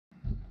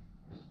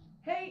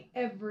Hey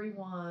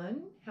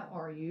everyone, how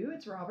are you?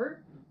 It's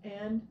Robert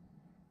and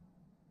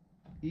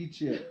Eat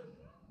shit.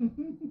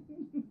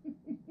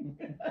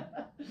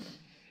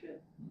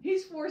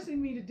 he's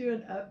forcing me to do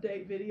an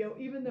update video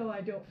even though I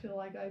don't feel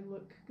like I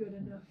look good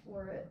enough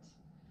for it.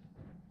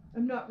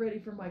 I'm not ready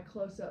for my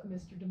close-up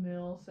Mr.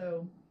 DeMille,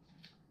 so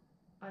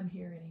I'm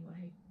here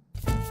anyway.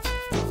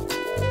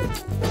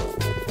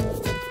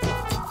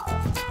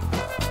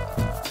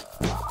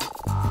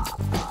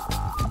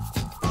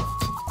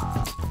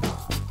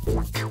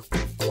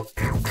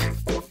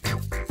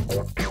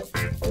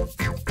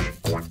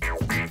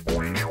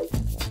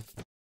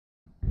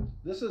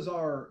 This is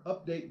our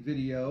update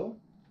video.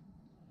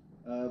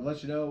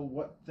 Let you know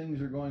what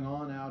things are going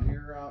on out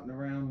here, out and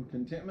around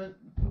Contentment.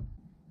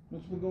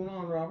 What's been going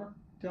on, Robert?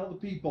 Tell the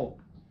people.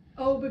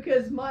 Oh,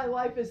 because my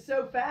life is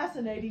so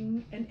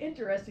fascinating and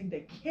interesting,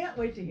 they can't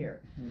wait to hear.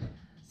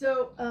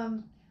 So,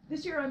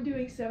 this year I'm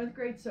doing 7th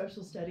grade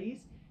social studies.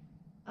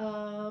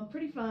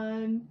 Pretty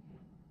fun.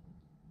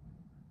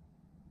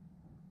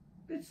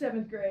 It's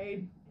 7th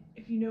grade.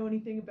 If you know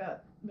anything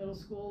about middle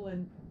school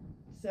and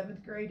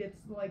 7th grade,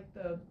 it's like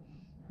the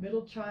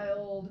middle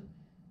child,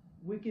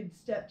 wicked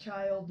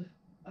stepchild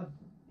of,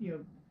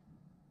 the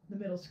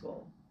middle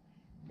school.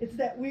 It's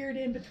that weird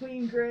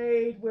in-between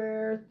grade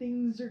where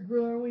things are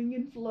growing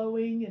and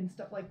flowing and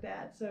stuff like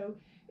that. So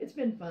it's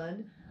been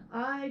fun.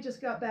 I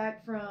just got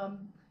back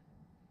from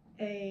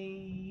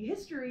a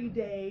History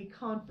Day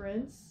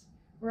conference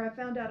where I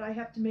found out I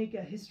have to make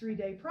a History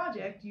Day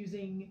project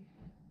using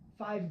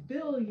 5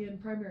 billion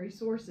primary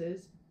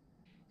sources.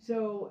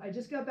 So I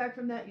just got back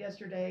from that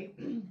yesterday,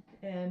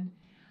 and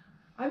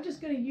I'm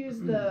just going to use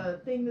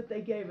the thing that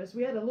they gave us.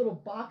 We had a little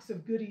box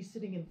of goodies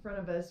sitting in front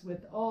of us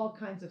with all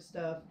kinds of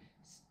stuff,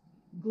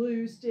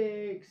 glue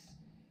sticks,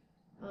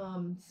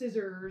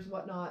 scissors,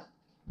 whatnot.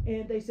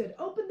 And they said,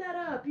 open that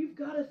up, you've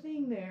got a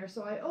thing there.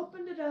 So I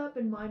opened it up,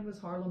 and mine was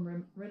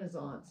Harlem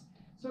Renaissance.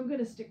 So I'm going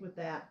to stick with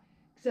that,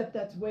 except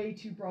that's way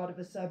too broad of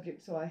a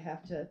subject, so I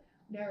have to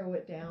narrow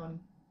it down.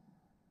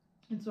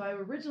 And so I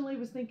originally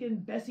was thinking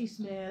Bessie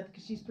Smith,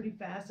 because she's pretty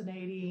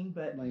fascinating,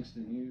 but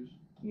Langston Hughes.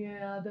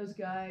 yeah, those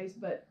guys.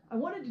 But I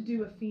wanted to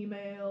do a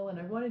female, and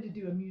I wanted to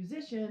do a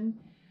musician,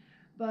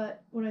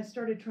 but when I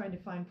started trying to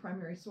find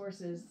primary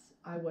sources,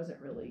 I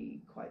wasn't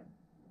really quite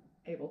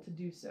able to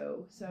do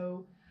so.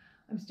 So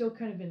I'm still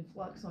kind of in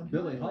flux on who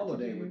Billie I want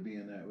Holiday to do. would be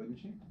in that, wouldn't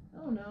she?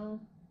 Oh no,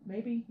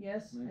 maybe,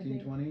 yes.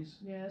 1920s?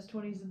 Yes,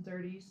 20s and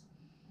 30s.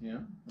 Yeah.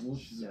 Well,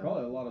 there's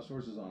probably a lot of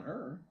sources on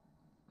her.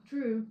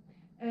 True.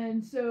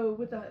 And so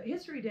with the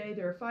History Day,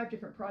 there are 5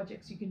 different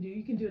projects you can do.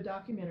 You can do a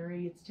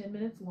documentary. It's 10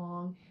 minutes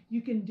long.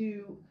 You can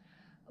do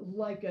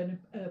like a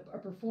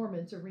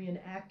performance, a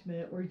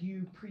reenactment, where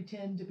you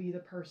pretend to be the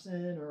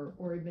person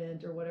or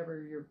event or whatever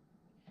your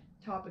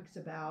topic's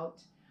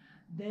about.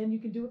 Then you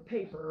can do a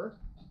paper.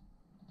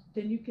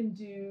 Then you can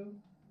do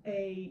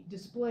a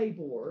display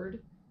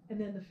board. And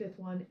then the 5th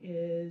one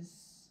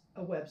is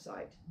a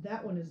website.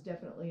 That one is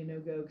definitely a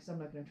no-go because I'm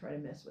not going to try to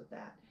mess with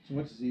that. So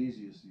what's the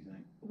easiest, do you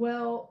think?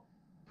 Well,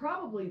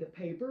 probably the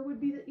paper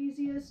would be the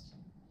easiest,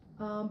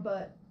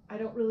 but I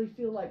don't really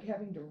feel like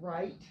having to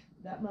write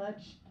that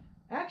much.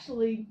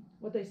 Actually,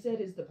 what they said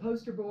is the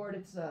poster board,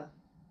 it's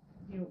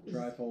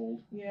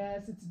Trifold.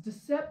 Yes, it's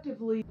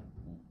deceptively.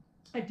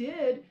 I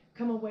did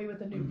come away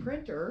with a new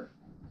printer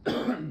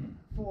from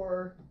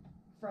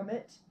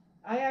it.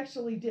 I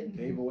actually didn't.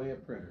 Gave away a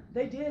printer.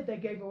 They did. They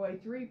gave away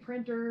 3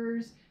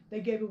 printers. They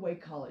gave away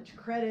college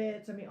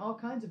credits. I mean, all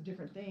kinds of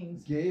different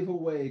things. Gave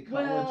away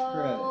college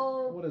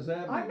credit. What does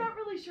that mean? I'm not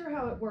really sure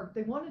how it worked.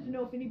 They wanted to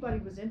know if anybody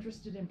was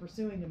interested in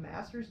pursuing a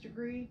master's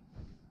degree,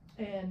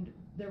 and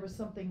there was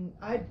something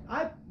I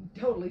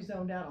totally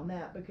zoned out on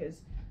that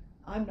because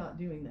I'm not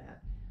doing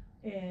that.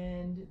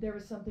 And there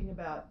was something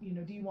about, do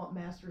you want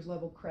master's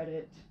level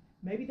credit?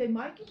 Maybe they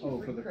might give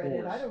you free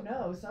credit. Course. I don't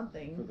know,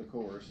 something. For the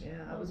course.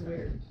 Yeah, that was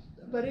weird.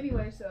 But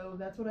anyway, so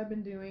that's what I've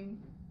been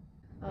doing.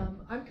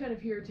 I'm kind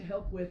of here to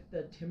help with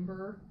the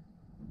timber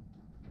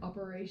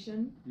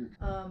operation.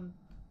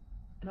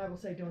 And I will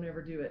say, don't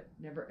ever do it.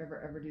 Never, ever,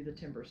 ever do the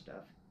timber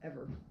stuff.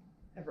 Ever.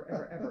 Ever,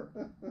 ever,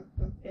 ever.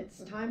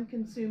 It's time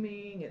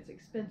consuming, it's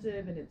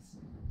expensive, and it's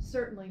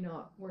certainly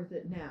not worth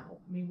it now.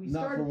 I mean,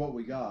 not for what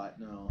we got,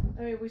 no.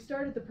 I mean, we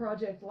started the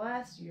project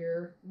last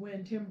year when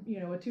a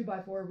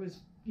 2x4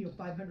 was,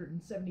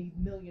 $570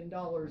 million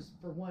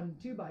for one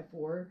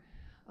 2x4.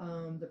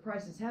 The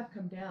prices have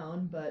come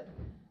down, but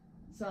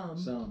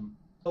some.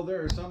 Well,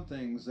 there are some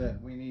things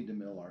that we need to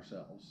mill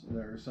ourselves.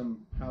 There are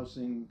some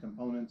housing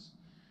components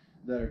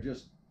that are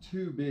just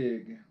too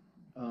big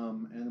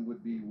and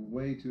would be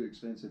way too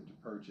expensive to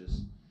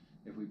purchase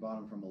if we bought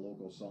them from a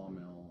local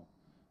sawmill.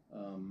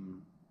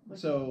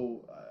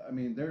 So, I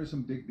mean, there are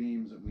some big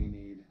beams that we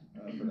need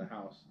for the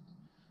house,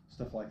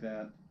 stuff like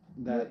that.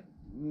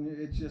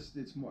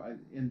 It's more,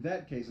 in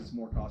that case, it's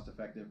more cost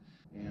effective,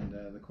 and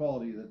the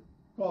quality of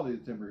the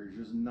timber is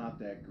just not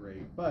that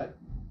great. But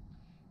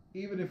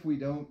even if we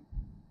don't,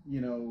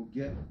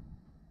 get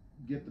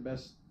the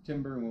best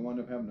timber and we wind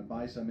up having to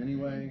buy some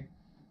anyway,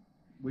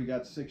 we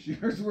got 6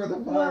 years worth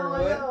of Well, I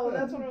firewood. know,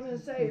 that's what I was gonna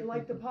say.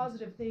 Like, the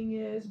positive thing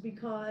is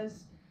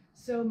because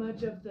so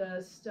much of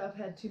the stuff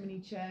had too many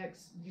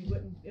checks,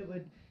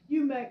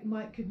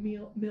 might could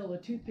mill a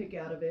toothpick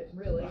out of it,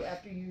 really,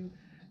 after you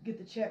get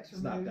the checks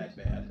It's removed. not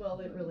that bad. Well,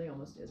 it really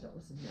almost is. Don't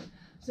listen to him.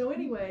 So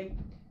anyway,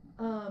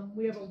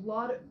 we have a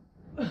lot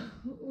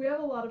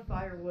of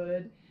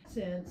firewood.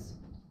 Since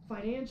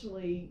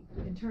financially,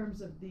 in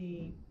terms of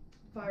the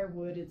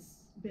firewood,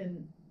 it's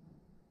been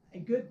a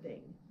good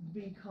thing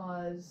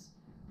because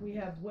we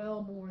have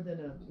well more than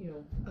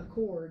a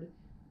cord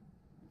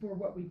for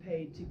what we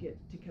paid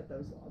to cut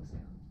those logs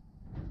down.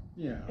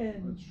 Yeah,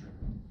 And that's true.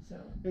 So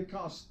It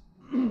costs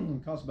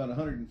costs about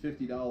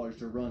 $150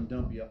 to run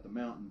Dumpy up the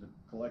mountain to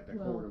collect a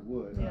cord of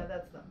wood. yeah,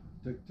 that's them.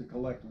 To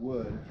collect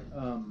wood.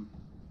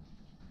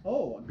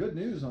 Good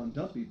news on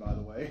Dumpy, by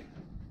the way.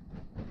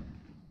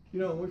 You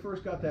know, when we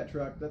first got that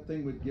truck, that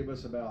thing would give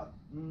us about,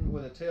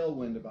 with a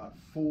tailwind, about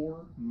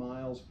 4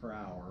 miles per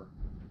hour.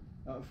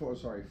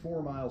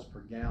 4 miles per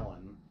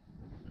gallon.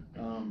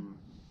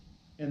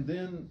 And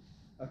then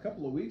a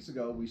couple of weeks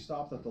ago, we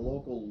stopped at the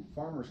local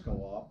farmers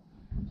co-op,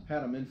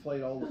 had them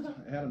inflate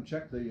had them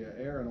check the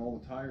air and all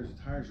the tires. The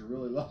tires are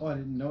really low. I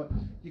didn't know it.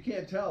 You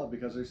can't tell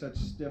because there's such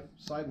stiff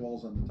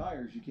sidewalls on the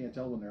tires. You can't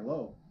tell when they're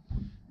low.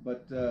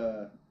 But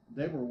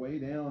they were way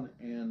down,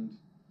 and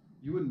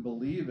you wouldn't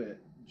believe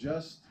it.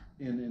 Just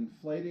in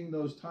inflating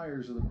those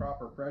tires to the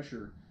proper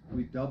pressure,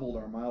 we doubled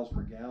our miles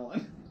per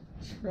gallon.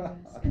 Yes.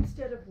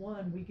 Instead of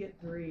 1, we get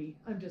 3.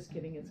 I'm just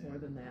kidding. It's more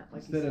than that.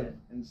 Like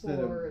Instead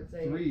 4, of it's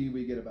 8, 3,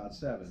 we get about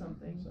 7.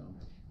 something. So.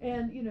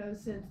 And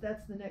since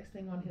that's the next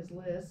thing on his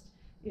list,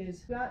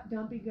 is got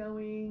Dumpy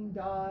going,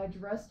 Dodge,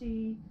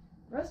 Rusty's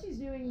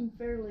doing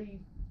fairly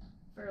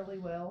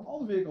well. All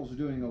the vehicles are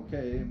doing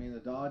okay. I mean, the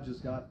Dodge has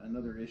got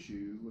another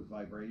issue with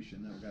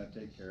vibration that we've got to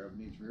take care of. It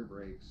needs rear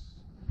brakes.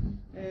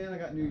 And I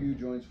got new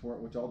U-joints for it,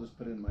 which I'll just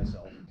put in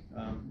myself.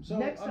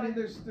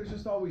 There's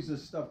just always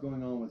this stuff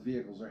going on with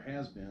vehicles. There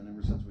has been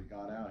ever since we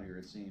got out here,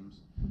 it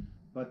seems.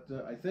 But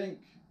I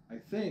think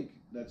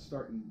that's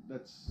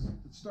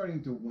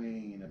starting to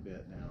wane a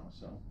bit now.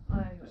 So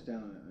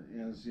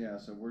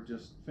so we're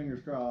just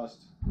fingers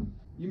crossed.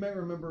 You may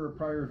remember a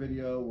prior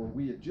video where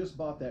we had just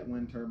bought that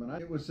wind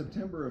turbine. It was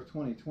September of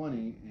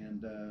 2020,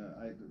 and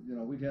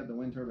we'd had the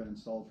wind turbine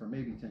installed for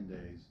maybe 10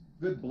 days.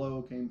 Good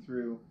blow came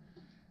through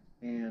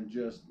and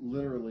just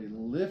literally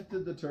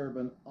lifted the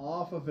turbine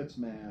off of its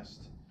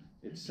mast.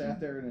 It sat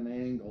there at an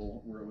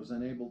angle where it was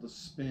unable to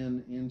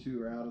spin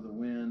into or out of the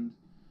wind.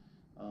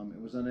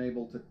 It was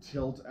unable to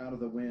tilt out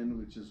of the wind,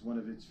 which is one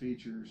of its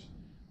features.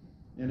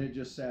 And it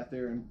just sat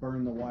there and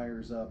burned the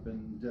wires up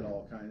and did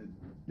all kind of,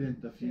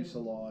 bent the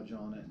fuselage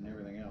on it and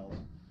everything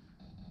else.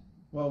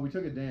 Well, we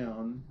took it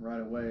down right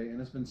away, and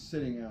it's been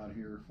sitting out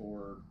here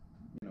for,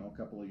 a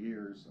couple of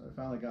years. I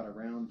finally got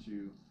around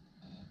to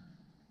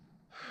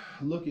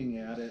looking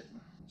at it.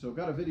 So I've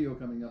got a video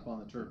coming up on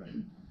the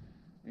turbine,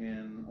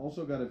 and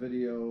also got a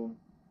video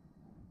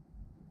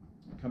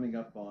coming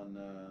up on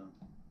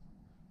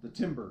the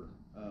timber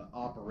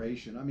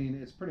operation. I mean,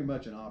 it's pretty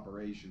much an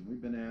operation.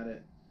 We've been at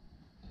it,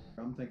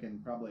 I'm thinking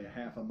probably a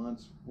half a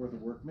month's worth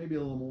of work, maybe a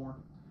little more,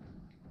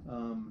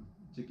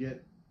 to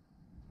get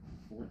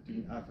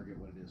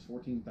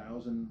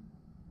 14,000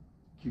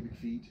 cubic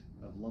feet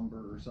of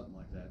lumber or something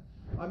like that.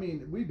 I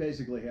mean, we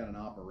basically had an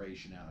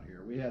operation out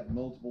here. We had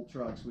multiple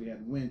trucks, we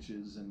had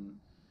winches and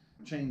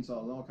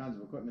chainsaws and all kinds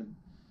of equipment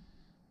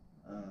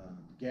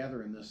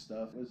gathering this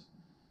stuff. It was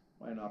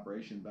quite an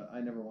operation, but I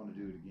never want to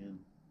do it again.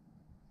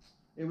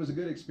 It was a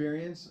good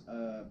experience,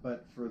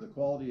 but for the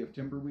quality of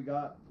timber we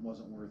got, it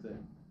wasn't worth it.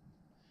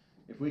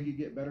 If we could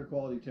get better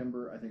quality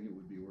timber, I think it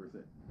would be worth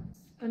it.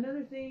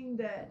 Another thing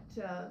that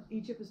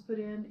E-Chip has put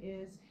in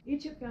is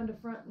E-Chip found a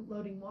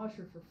front-loading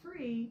washer for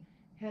free,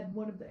 had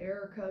one of the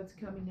error codes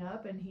coming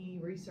up, and he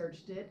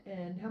researched it.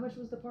 And how much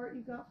was the part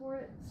you got for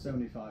it?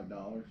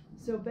 $75.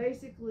 So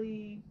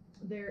basically,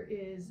 there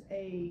is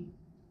a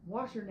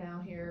washer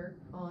now here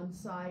on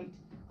site,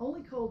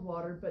 only cold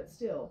water, but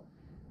still,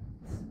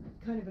 it's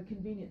kind of a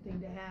convenient thing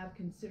to have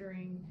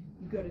considering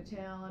you go to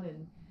town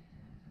and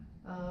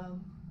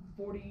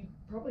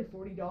probably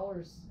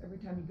 $40 every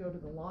time you go to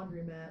the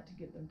laundromat to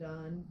get them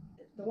done.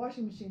 The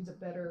washing machine's a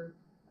better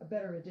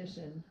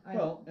addition.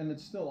 And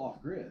it's still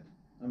off grid.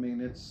 I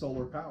mean, it's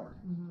solar powered.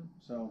 Mm-hmm.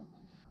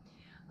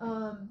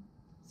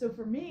 So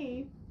for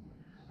me,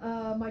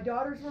 my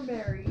daughters were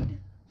married.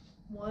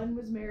 One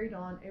was married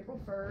on April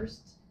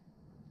 1st,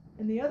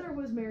 and the other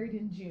was married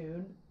in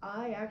June.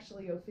 I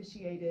actually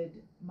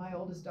officiated my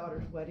oldest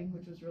daughter's wedding,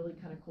 which was really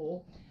kind of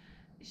cool.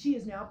 She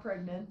is now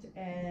pregnant,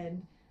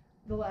 and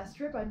the last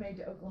trip I made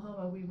to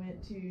Oklahoma,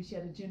 she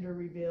had a gender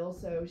reveal,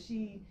 so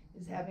she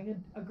is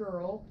having a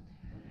girl.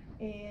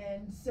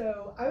 And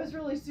so I was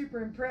really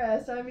super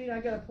impressed. I mean,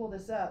 I got to pull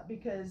this up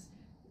because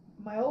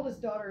my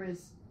oldest daughter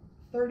is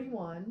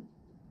 31.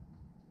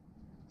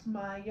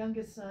 My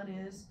youngest son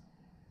is,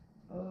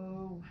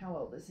 how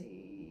old is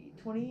he?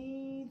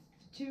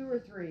 22 or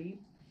 3.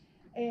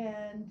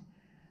 And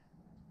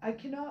I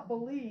cannot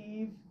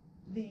believe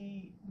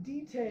the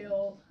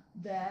detail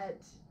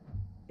that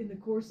in the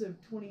course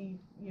of 20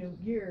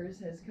 years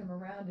has come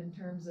around in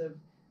terms of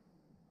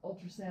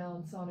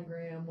ultrasound,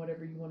 sonogram,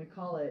 whatever you want to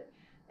call it.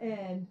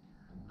 And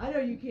I know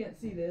you can't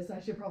see this, I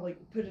should probably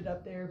put it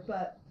up there,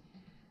 but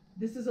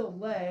this is a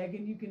leg,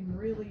 and you can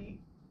really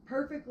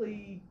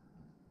perfectly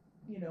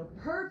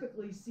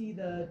see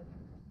the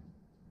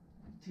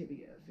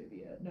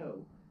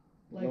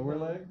lower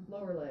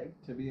leg,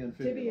 tibia and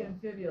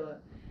fibula,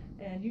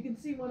 and you can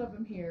see one of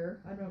them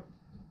here. I don't.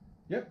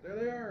 Yep, there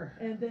they are.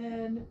 And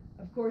then,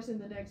 of course, in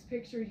the next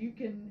picture, you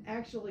can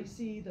actually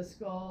see the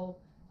skull.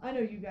 I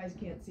know you guys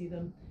can't see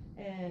them,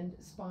 and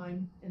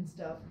spine and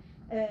stuff.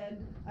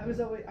 And I was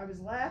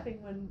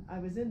laughing when I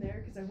was in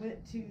there because I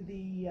went to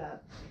the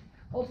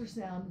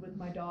ultrasound with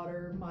my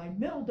daughter. My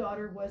middle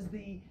daughter was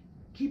the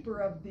keeper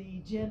of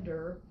the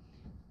gender,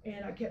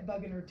 and I kept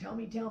bugging her, tell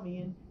me,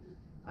 and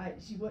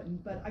she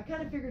wouldn't, but I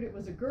kind of figured it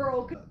was a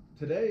girl.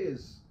 Today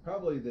is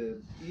probably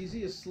the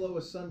easiest,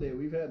 slowest Sunday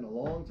we've had in a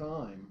long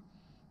time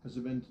because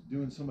we've been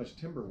doing so much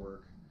timber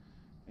work,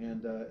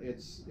 and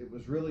it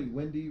was really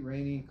windy,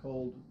 rainy,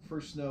 cold.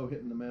 First snow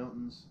hitting the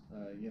mountains,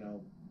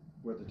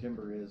 where the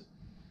timber is.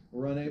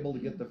 We're unable to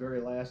get the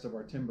very last of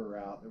our timber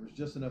out. There was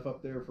just enough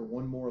up there for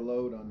one more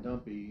load on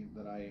Dumpy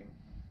that I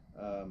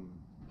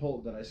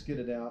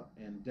skidded out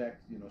and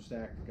decked,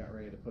 stacked, got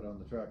ready to put on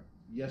the truck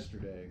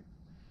yesterday.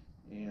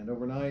 And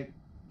overnight,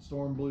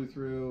 storm blew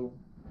through,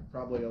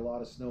 probably a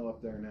lot of snow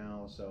up there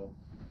now, so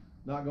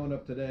not going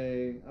up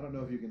today. I don't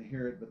know if you can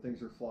hear it, but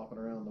things are flopping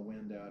around the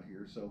wind out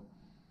here. So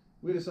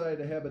we decided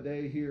to have a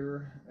day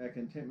here at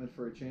Contentment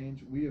for a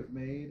change. We have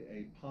made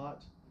a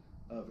pot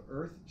of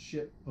earth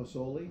ship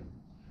pozole.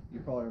 You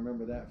probably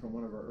remember that from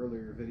one of our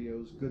earlier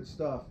videos. Good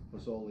stuff,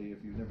 pozole,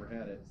 if you've never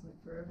had it. It's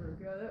like forever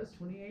ago. That was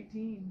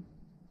 2018.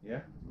 Yeah,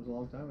 it was a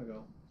long time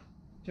ago.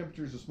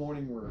 Temperatures this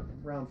morning were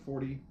around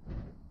 40,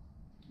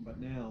 but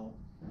now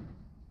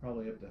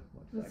probably up to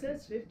what? It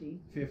says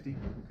 50. 50,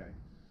 okay.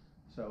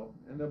 So,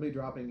 and they'll be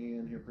dropping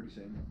in here pretty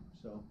soon.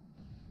 So,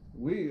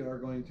 we are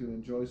going to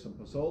enjoy some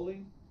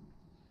pozole.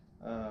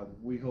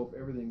 We hope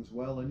everything's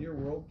well in your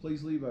world.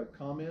 Please leave a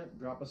comment,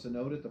 drop us a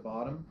note at the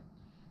bottom,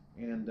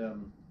 and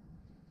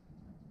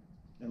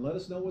let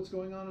us know what's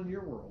going on in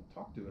your world.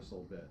 Talk to us a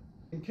little bit.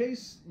 In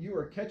case you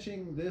are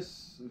catching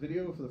this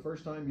video for the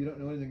first time, you don't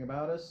know anything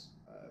about us,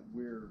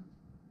 we're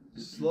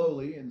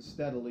slowly and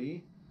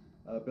steadily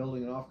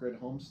building an off-grid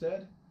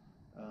homestead.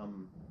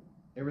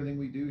 Everything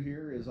we do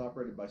here is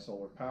operated by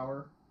solar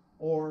power,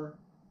 or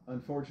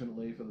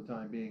unfortunately for the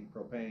time being,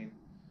 propane.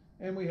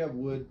 And we have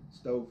wood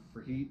stove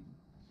for heat.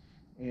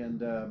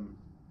 And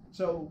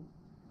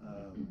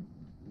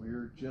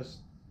we're just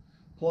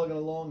plugging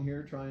along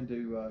here trying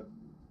to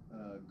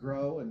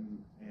grow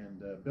and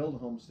build a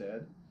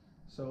homestead.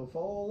 So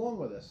follow along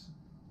with us.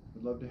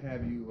 We'd love to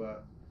have you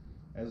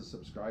as a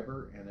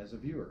subscriber and as a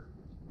viewer.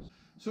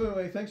 So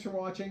anyway, thanks for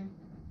watching,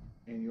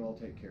 and you all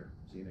take care.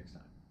 See you next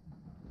time.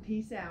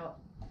 Peace out.